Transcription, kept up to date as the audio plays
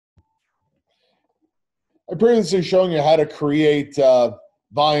I previously shown you how to create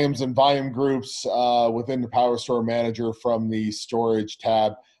volumes and volume groups within the PowerStore Manager from the Storage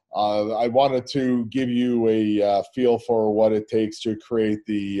tab. I wanted to give you a feel for what it takes to create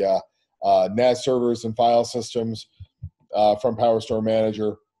the NAS servers and file systems from PowerStore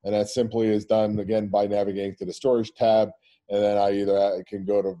Manager, and that simply is done, again, by navigating to the Storage tab, and then I can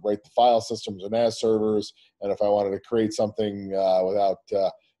go to right the file systems or NAS servers, and if I wanted to create something without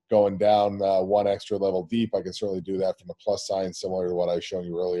going down one extra level deep, I can certainly do that from the plus sign, similar to what I showed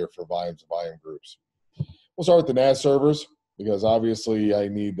you earlier for volumes and volume groups. We'll start with the NAS servers, because obviously I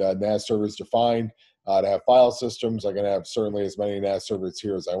need NAS servers defined to have file systems. I can have certainly as many NAS servers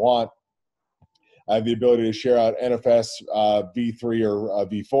here as I want. I have the ability to share out NFS v3 or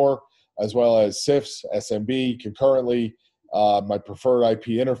v4, as well as CIFS, SMB, concurrently, my preferred IP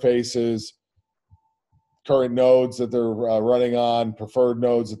interfaces, current nodes that they're running on, preferred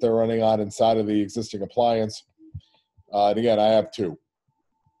nodes that they're running on inside of the existing appliance. And again, I have two.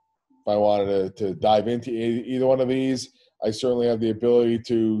 If I wanted to dive into either one of these, I certainly have the ability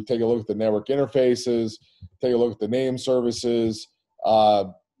to take a look at the network interfaces, take a look at the name services.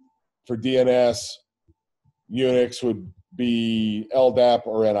 For DNS, Unix would be LDAP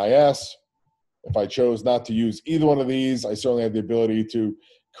or NIS. If I chose not to use either one of these, I certainly have the ability to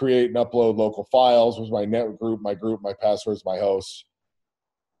create and upload local files with my network group, my passwords, my hosts,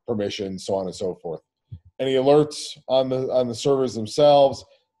 permissions, so on and so forth. Any alerts on the servers themselves,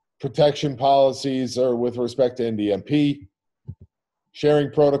 protection policies or with respect to NDMP,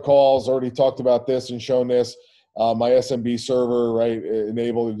 sharing protocols, already talked about this and shown this. My SMB server, right,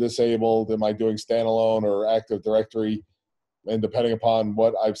 enabled or disabled, am I doing standalone or Active Directory? And depending upon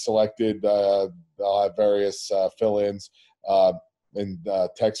what I've selected, I'll have various fill-ins and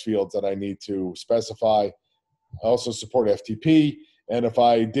text fields that I need to specify. I also support FTP, and if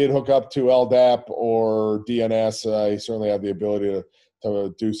I did hook up to LDAP or DNS, I certainly have the ability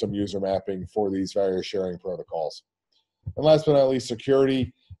to do some user mapping for these various sharing protocols. And last but not least,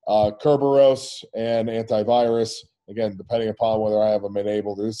 security, Kerberos and antivirus. Again, depending upon whether I have them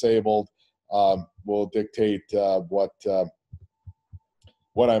enabled or disabled, will dictate what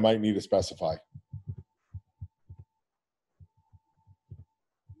I might need to specify.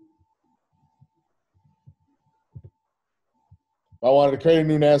 If I wanted to create a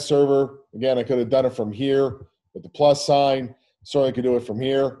new NAS server, again, I could have done it from here with the plus sign. Certainly could do it from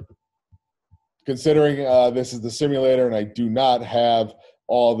here. Considering this is the simulator and I do not have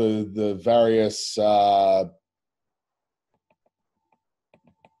all the various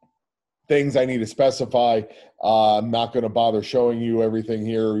things I need to specify, I'm not going to bother showing you everything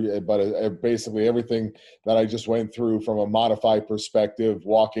here, but basically everything that I just went through from a modified perspective,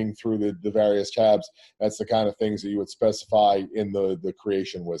 walking through the various tabs, that's the kind of things that you would specify in the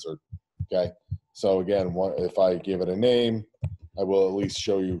creation wizard, okay? So again, if I give it a name, I will at least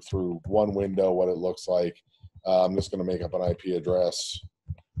show you through one window what it looks like. I'm just going to make up an IP address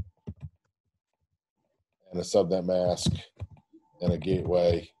and a subnet mask and a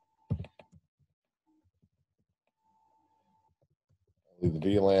gateway. Leave the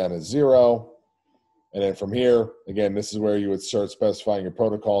VLAN as 0. And then from here, again, this is where you would start specifying your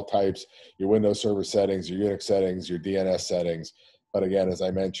protocol types, your Windows Server settings, your Unix settings, your DNS settings. But again, as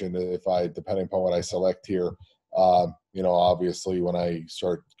I mentioned, depending upon what I select here, obviously when I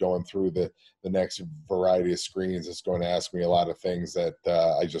start going through the next variety of screens, it's going to ask me a lot of things that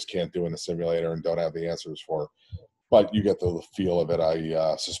I just can't do in the simulator and don't have the answers for. But you get the feel of it,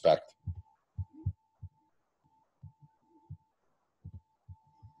 I suspect.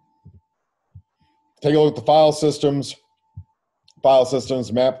 Take a look at the file systems. File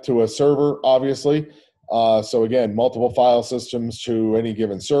systems mapped to a server, obviously. So again, multiple file systems to any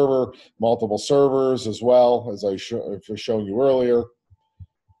given server, multiple servers as well, as I've shown you earlier.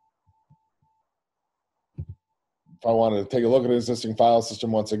 If I wanted to take a look at an existing file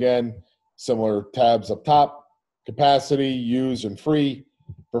system, once again, similar tabs up top: capacity, use and free,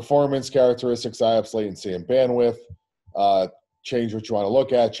 performance characteristics, IOPS, latency, and bandwidth. Change what you want to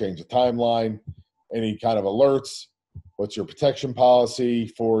look at, change the timeline, any kind of alerts. What's your protection policy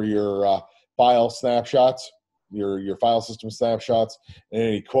for your file snapshots, your file system snapshots, and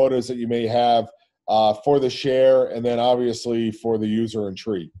any quotas that you may have for the share, and then obviously for the user and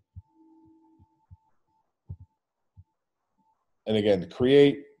tree. And again, to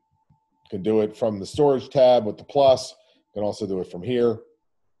create, you can do it from the storage tab with the plus. You can also do it from here,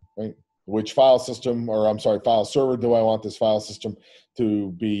 right? Which file system, or I'm sorry, file server do I want this file system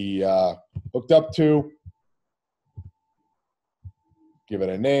to be hooked up to? Give it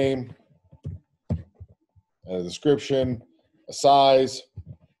a name, and a description, a size,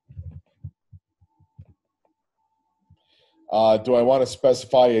 Do I want to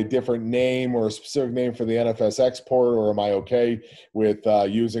specify a different name or a specific name for the NFS export, or am I okay with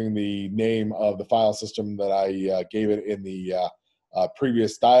using the name of the file system that I gave it in the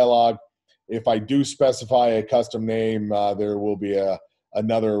previous dialog? If I do specify a custom name, there will be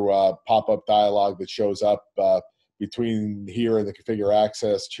another pop-up dialog that shows up between here and the configure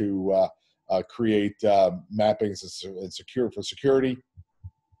access to create mappings and secure for security.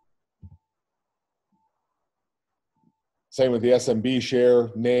 Same with the SMB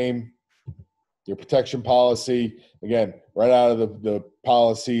share name, your protection policy. Again, right out of the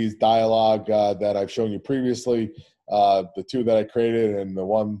policies dialog that I've shown you previously, the two that I created and the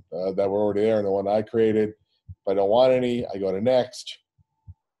one that were already there and the one I created. If I don't want any, I go to next.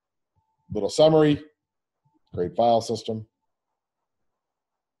 Little summary, create file system.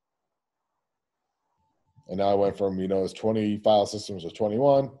 And now I went from, it's 20 file systems to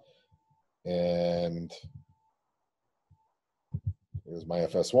 21. And here's my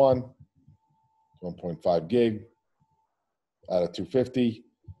FS1, 1.5 gig out of 250,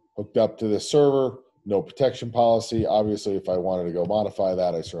 hooked up to this server, no protection policy. Obviously, if I wanted to go modify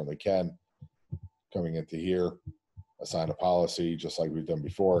that, I certainly can. Coming into here, assign a policy, just like we've done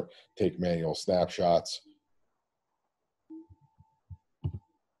before, take manual snapshots.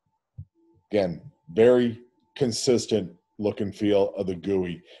 Again, very consistent look and feel of the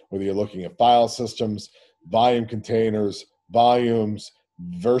GUI, whether you're looking at file systems, volume containers, volumes,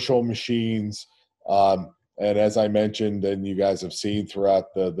 virtual machines, and as I mentioned, and you guys have seen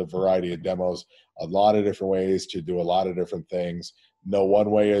throughout the variety of demos, a lot of different ways to do a lot of different things. No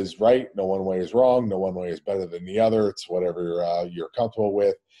one way is right, no one way is wrong, no one way is better than the other. It's whatever you're comfortable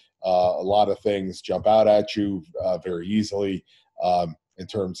with. A lot of things jump out at you very easily in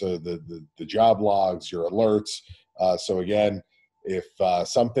terms of the job logs, your alerts. So again, if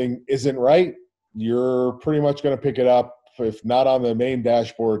something isn't right, you're pretty much going to pick it up, if not on the main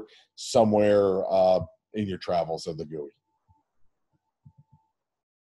dashboard, somewhere in your travels of the GUI.